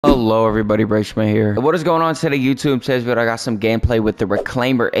Hello everybody, Brashma here. What is going on today, YouTube? Today's video I got some gameplay with the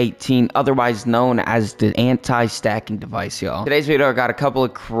Reclaimer 18, otherwise known as the anti-stacking device, y'all. Today's video I got a couple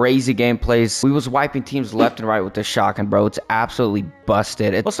of crazy gameplays. We was wiping teams left and right with the shotgun, bro. It's absolutely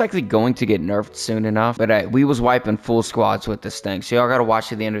busted. It's most likely going to get nerfed soon enough, but we was wiping full squads with this thing, so y'all gotta watch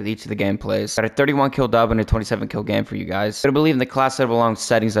to the end of each of the gameplays. Got a 31 kill dub and a 27 kill game for you guys. Gonna believe in the class set along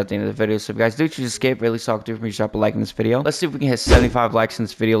settings at the end of the video, so if you guys do choose to escape, really suck to for me to drop a like in this video. Let's see if we can hit 75 likes in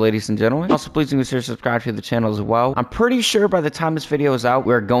this video, ladies and gentlemen. Also, please consider subscribe to the channel as well. I'm pretty sure by the time this video is out,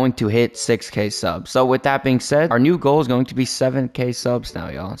 we're going to hit 6K subs. So with that being said, our new goal is going to be 7K subs now,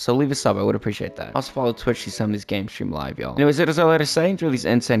 y'all. So leave a sub, I would appreciate that. Also follow Twitch to see some of these games stream live, y'all. Anyways, that's all I gotta say. Enjoy these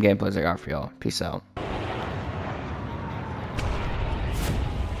insane gameplays I got for y'all. Peace out.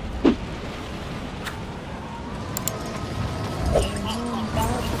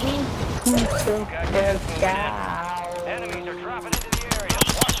 Enemies are dropping into the area.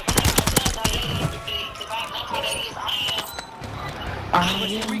 Watch them. I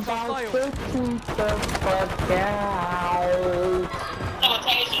am about to keep the fuck out.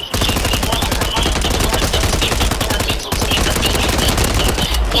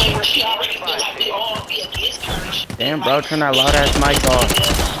 Damn, bro, turn that loud ass mic off.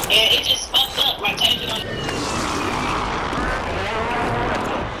 Yeah, it just fucked up. Like, taking on.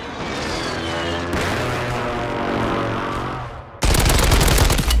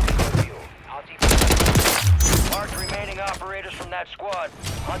 Mark remaining operators from that squad.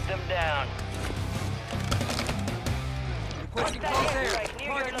 Hunt them down.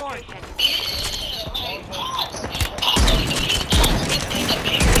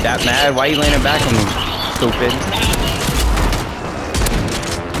 That mad? Why you laying back on me? Stupid.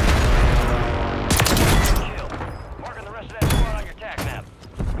 Marking the rest of that squad on your tac map.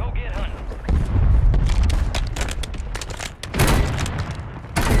 Go get hunting.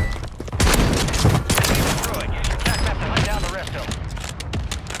 Destroyed. Use your tac map to hunt down the rest of them.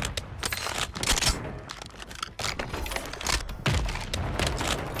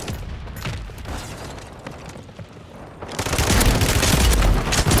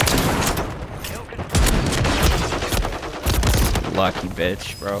 Lucky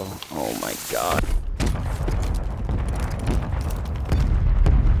bitch, bro. Oh my god.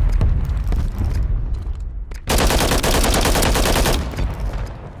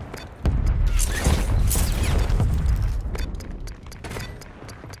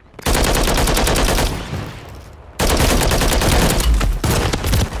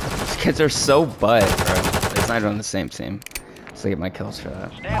 These kids are so butt, bro. It's not even on the same team. So I get my kills for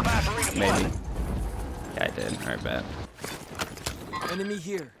that. Stand by for redeployment. Maybe. Yeah, I did. Alright, bet. Enemy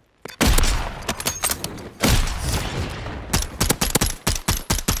here.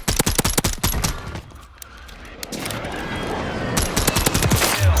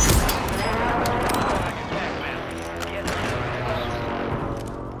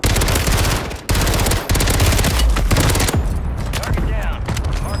 Target down.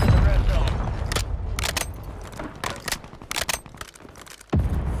 Marking the red zone.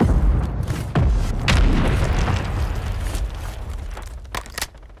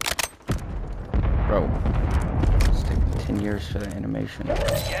 Bro. It's taking 10 years for the animation.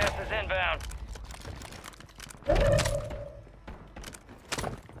 Gas is inbound.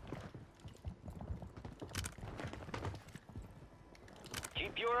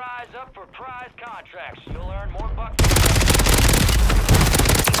 Keep your eyes up for prize contracts. You'll earn more bucks.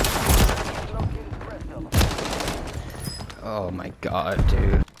 Located the rest of them. Oh my god,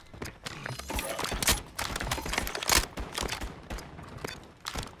 dude.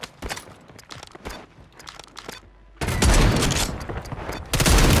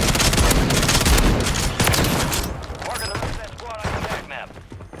 Marking the rest of that squad on your tac map.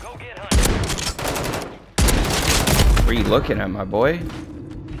 Go get hunting. Where you looking at, my boy?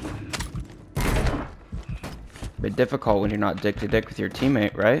 Bit difficult when you're not dick to dick with your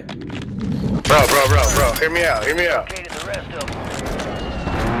teammate, right? Bro, hear me out, hear me out. Located the rest of them.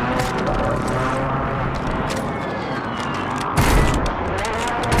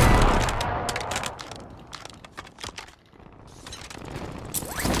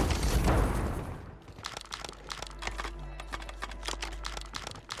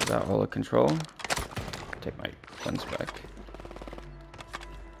 Is that all the control? Take my guns back.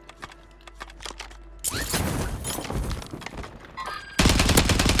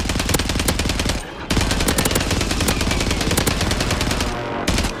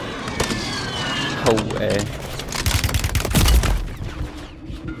 No way.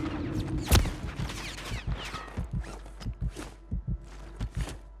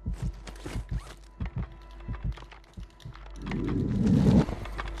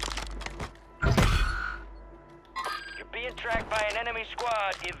 Enemy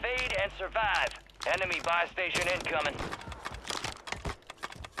squad, evade and survive. Enemy buy station incoming.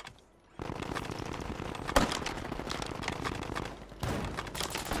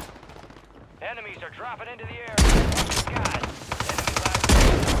 Enemies are dropping into the air. Guys, enemy buy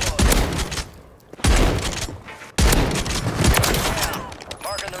station down.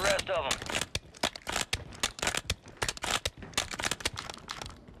 Marking the rest of them.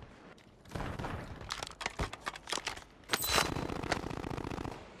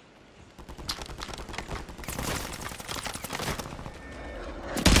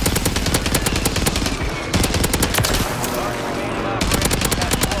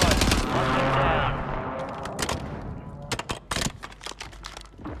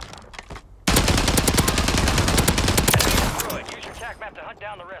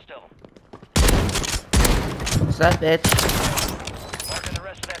 Down the rest of them. What's that, bitch? Marking the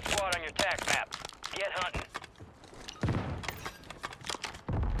rest of that squad on your tac map. Get hunting.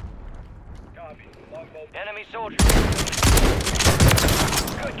 Copy. Enemy soldier.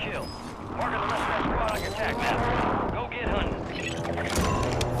 Good kill. Marking the rest of that squad on your tac map. Go get hunting.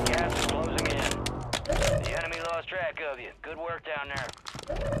 Gas is closing in. The enemy lost track of you. Good work down there.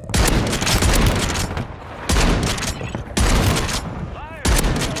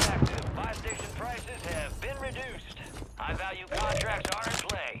 Prices have been reduced. High-value contracts are in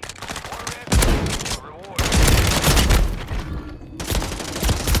play. More risk, more reward.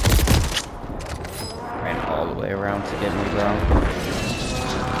 Ran all the way around to get me, bro.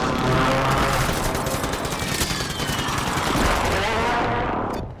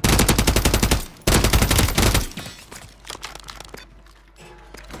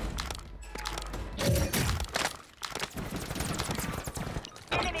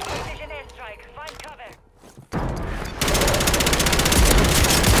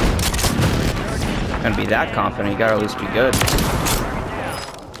 Gonna be that confident, you gotta at least be good.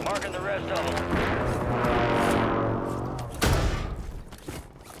 Marking the rest of them.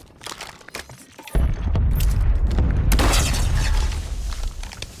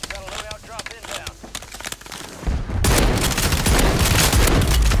 Got a loadout drop inbound.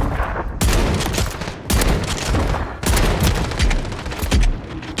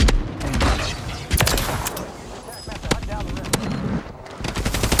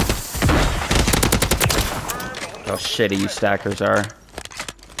 How shitty you stackers are.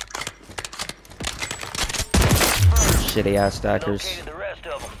 Shitty ass stackers.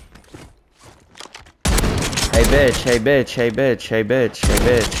 Hey bitch, hey bitch, hey bitch, hey bitch, hey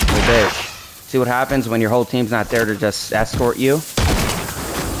bitch, hey bitch. See what happens when your whole team's not there to just escort you?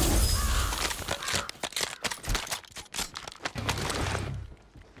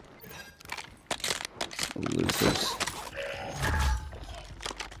 Losers.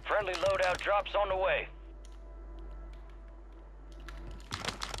 Friendly loadout drops on the way.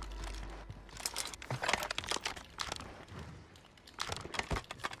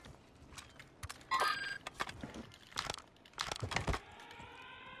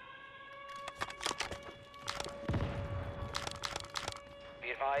 Be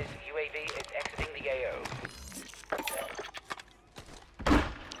advised, UAV is exiting the AO.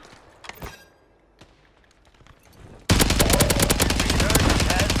 Resurgence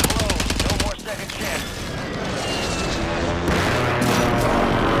has closed. No more second chance.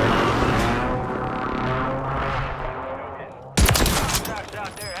 Contracts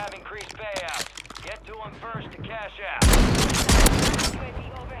out there have increased payouts. Get to them first to cash out. UAV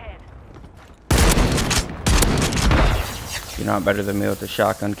overhead. You're not better than me with the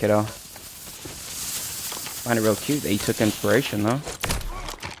shotgun, kiddo. Find it real cute that you took inspiration, though.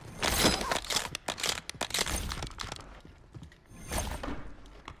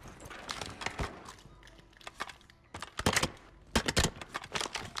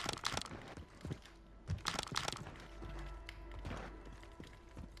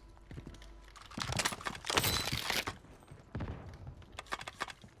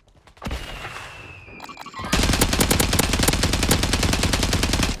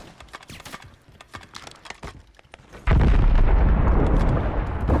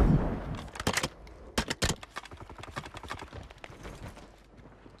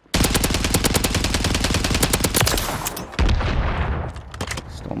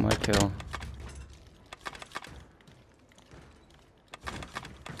 Stole my kill.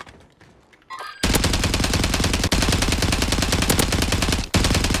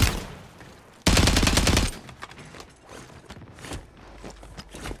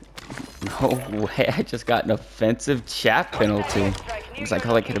 No way, I just got an offensive chat penalty. Looks like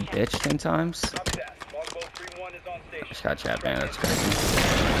I hit a bitch 10 times. Just got chat banned, that's crazy.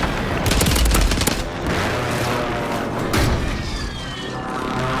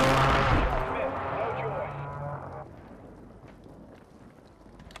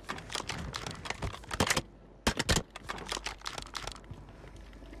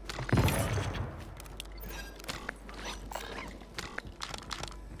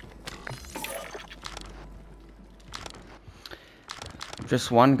 just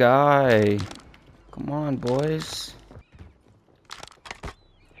one guy. Come on, boys.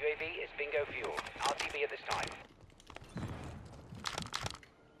 UAV is bingo fuel. RTB at this time.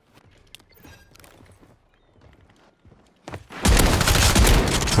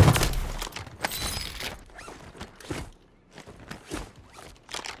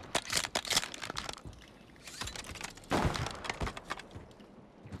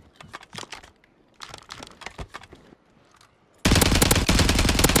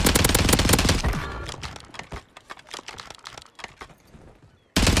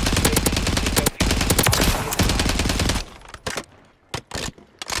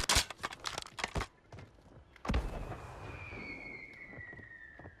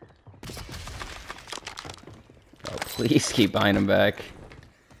 Oh, please keep buying him back.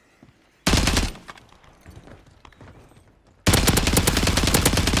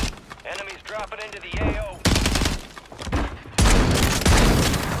 Enemies dropping into the AO.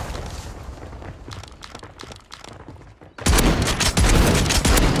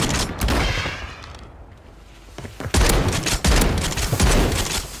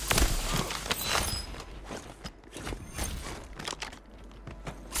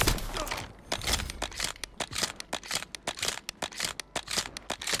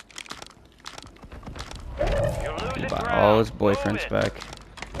 You're losing Buy ground. all his Move boyfriends it. back.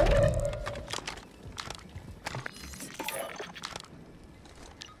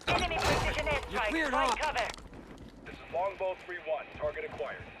 Enemy precision airstrike. Find cover. This is Longbow 3-1. Target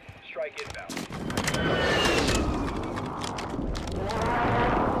acquired. Strike inbound.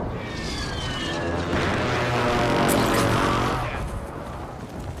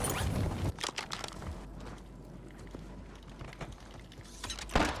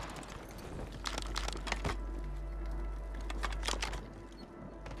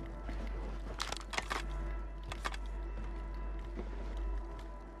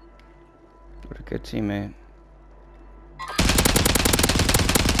 What a good teammate.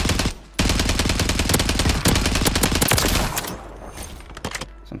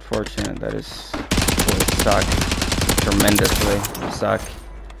 It's unfortunate that his boys suck tremendously. Suck. I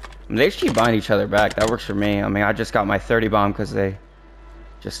mean, they just keep buying each other back. That works for me. I mean, I just got my 30 bomb because they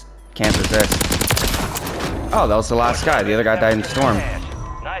just can't resist. Oh, that was the last guy. The other guy died in storm.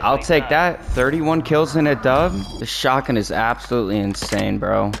 I'll take that. 31 kills in a dub. The shotgun is absolutely insane,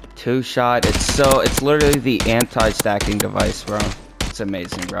 bro. 2-shot. It's literally the anti-stacking device, bro. It's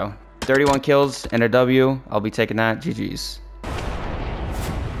amazing, bro. 31 kills and a W. I'll be taking that. GG's.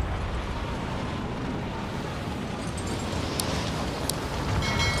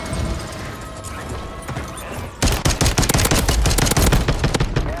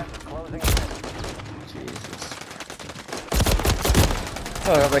 Jesus.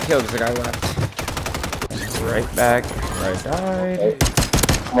 Oh, I got my kill because the guy left. Right back. Right died.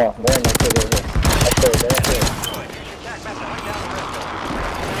 Come on, there, let's go here. Let's go, let's go.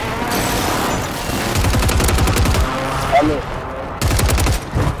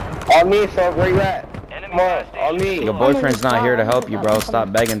 On me, so where you at? Come on, on me. Your boyfriend's not here to help you, bro.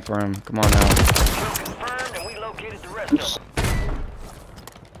 Stop begging for him. Come on now. Confirmed, and we located the rest of them.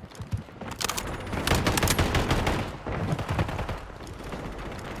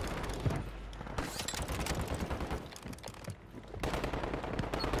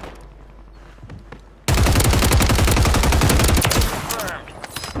 Confirmed.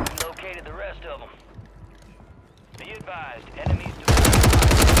 We located the rest of them. Be advised, enemies to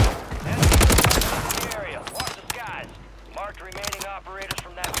enemies in the area. Watch the skies. Marked remaining operators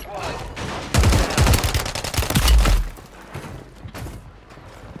from that squad.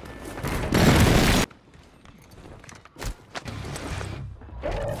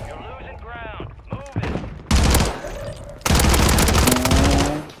 You're losing ground. Move it.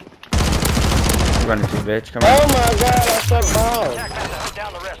 I'm running to bitch. Come Oh on. my god, I said bomb. Attack method. Hunt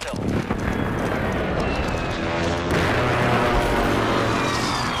down the rest of them.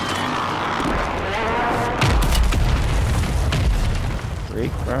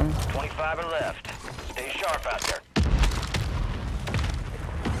 Freak, bro. 25 are left. Stay sharp out there.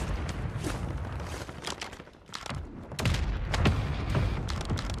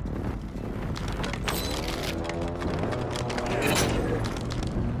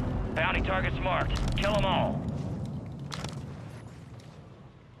 Bounty targets marked. Kill them all.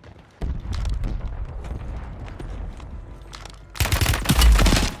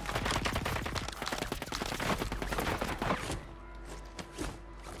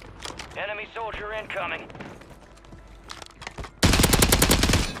 Enemy soldier incoming.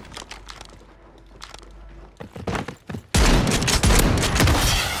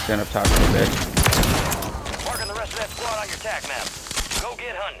 Stand up top of the bitch. Marking the rest of that squad on your tac map. Go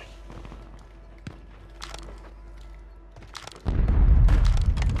get hunting.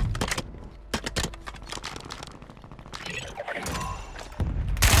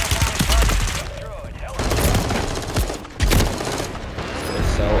 Destroyed. Hell,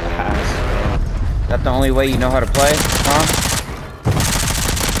 It's so ass, bro. Is that the only way you know how to play? Huh?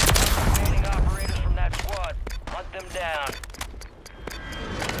 remaining operators from that squad. Hunt them down.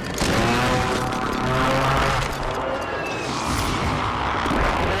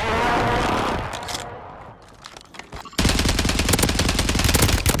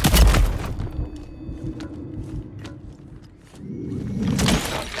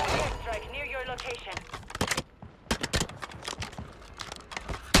 Strike near your location.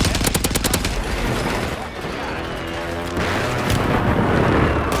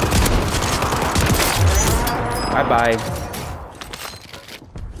 Bye-bye.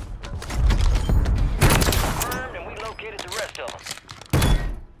 Confirmed, and we located the rest of them.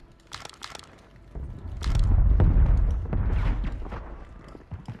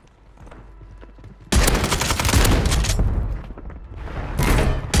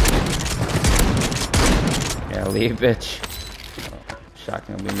 Yeah, leave, bitch. Oh,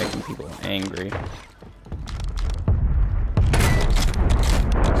 shotgun will be making people angry.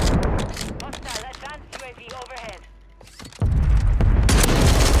 Hostile advanced UAV overhead.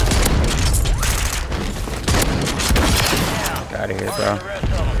 Get out of here, bro. The rest of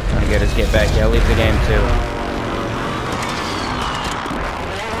them. Trying to get us get back. Yeah, leave the game too.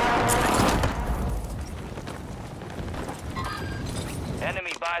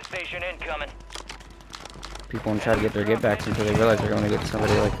 Enemy buy station incoming. People want to try to get their get backs until they realize they're going to get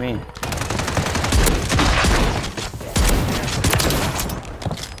somebody like me.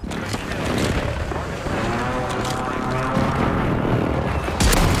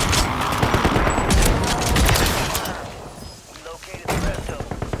 We located the rest of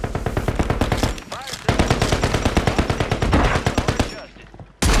them. Fire sales. Adjusted.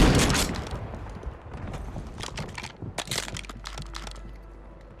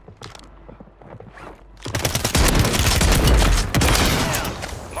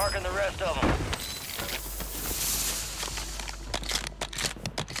 Marking the rest of them.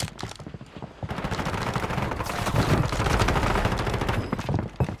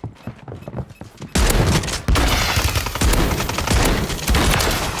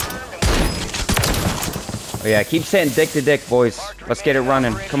 Oh yeah, keep saying dick to dick, boys. Let's get it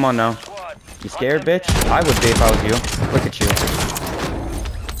running. Come on now. You scared, bitch? I would be if I was you. Look at you.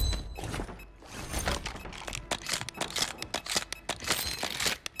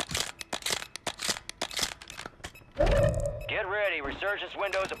 Get ready. Resurgence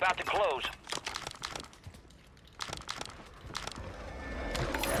window is about to close.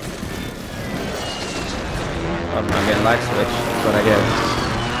 Oh, I'm getting light switch. That's what I get.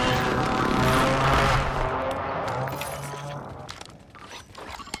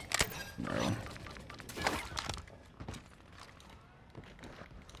 No.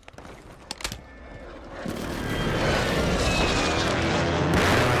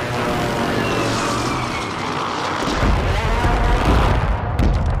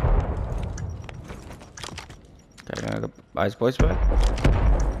 Gotta go buy his voice back.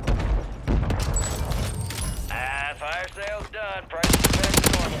 Fire sales done. Prices are back to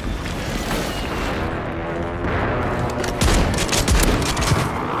normal.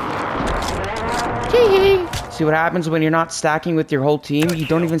 See what happens when you're not stacking with your whole team? You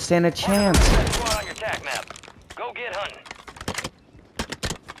don't even stand a chance. Squad on your tac map. Go get hunting.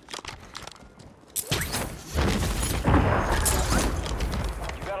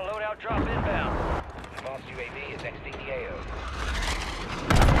 You got a loadout drop inbound. Advanced UAV is exiting the AO.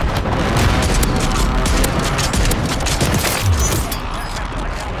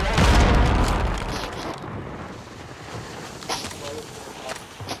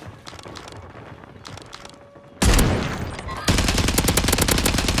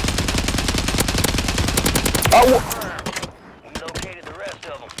 We located the rest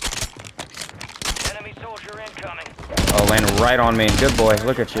of them. Enemy soldier incoming. Oh, landed right on me. Good boy.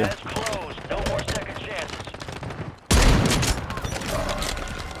 Look at you. That's closed. No more second chances.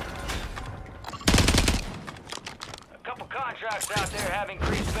 A couple contracts out there have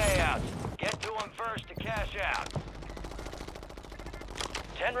increased payouts. Get to them first to cash out.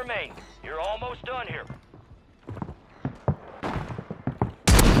 10 remain. You're almost done here.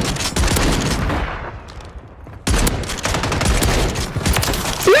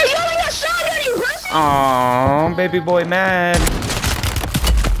 Aww, baby boy mad.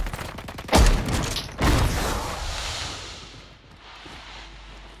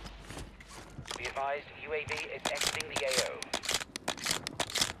 Be advised, UAV is exiting the AO.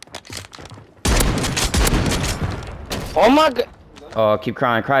 Oh my god. Oh, keep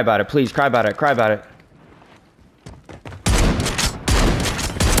crying. Cry about it. Please, cry about it. Cry about it.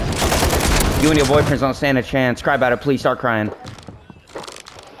 You and your boyfriends don't stand a chance. Cry about it. Please, start crying.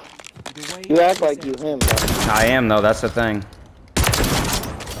 You act like you him, bro. I am, though. That's the thing.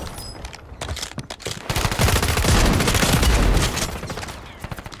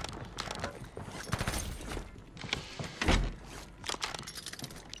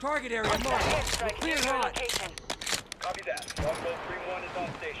 Target area marked. Airstrike Clear near your hot. location. Copy that. Longbow 3-1 is on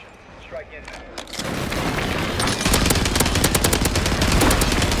station. Strike inbound.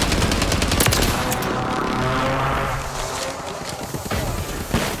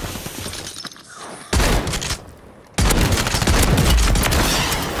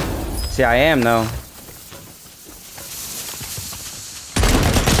 See, I am, though.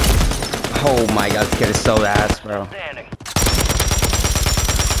 Oh my god, this kid is so ass, bro. Standing.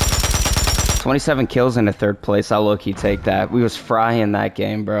 27 kills in the 3rd place. I'll low-key take that. We was frying that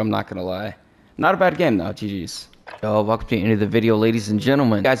game, bro. I'm not gonna lie. Not a bad game, though. GG's. Yo, welcome to the end of the video, ladies and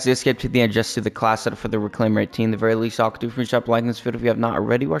gentlemen. You guys did skip to the end just to the class setup for the Reclaimer 18. The very least y'all could do for me, drop a like in this video if you have not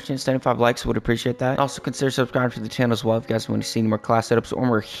already. Watching 75 likes, would appreciate that. Also consider subscribing to the channel as well if you guys want to see any more class setups or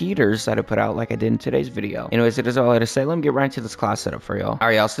more heaters that I put out like I did in today's video. Anyways, it is all I had to say. Let me get right into this class setup for y'all.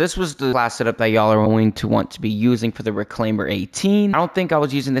 Alright, y'all. So this was the class setup that y'all are going to want to be using for the Reclaimer 18. I don't think I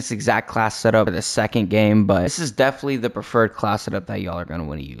was using this exact class setup for the 2nd game, but this is definitely the preferred class setup that y'all are going to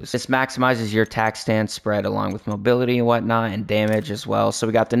want to use. This maximizes your attack stance spread along with mobility and whatnot, and damage as well. So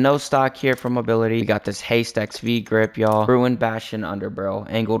we got the no stock here for mobility. We got this haste XV grip, y'all. Ruin Bastion underbarrel.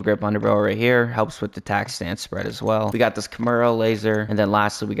 Angled grip underbarrel right here. Helps with the attack stance spread as well. We got this Camaro laser. And then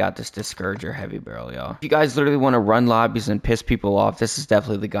lastly, we got this Discourager heavy barrel, y'all. If you guys literally want to run lobbies and piss people off, this is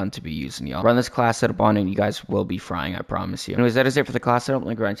definitely the gun to be using, y'all. Run this class setup on and you guys will be frying, I promise you. Anyways, that is it for the class setup. Let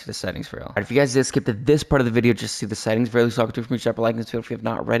me go right into the settings for y'all. Alright, if you guys did skip to this part of the video just to see the settings, very least y'all could do for me, drop a like in this video if you have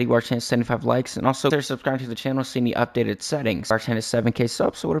not already. Watch channel 75 likes. And also consider subscribing to the channel, see any updated settings. Our channel is 7K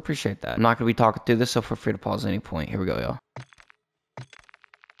subs, so would appreciate that. I'm not going to be talking through this, so feel free to pause at any point. Here we go, y'all.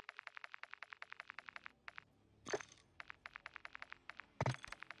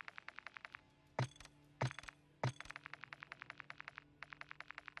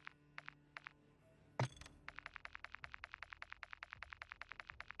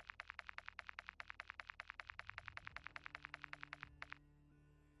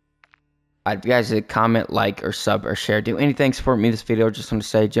 If you guys did comment, like, or sub, or share, do anything support me this video, just want to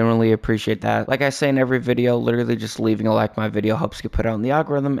say, genuinely appreciate that. Like I say in every video, literally just leaving a like my video helps get put out in the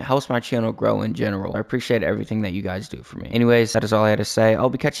algorithm. It helps my channel grow in general. I appreciate everything that you guys do for me. Anyways, that is all I had to say. I'll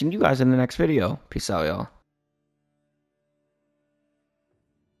be catching you guys in the next video. Peace out, y'all.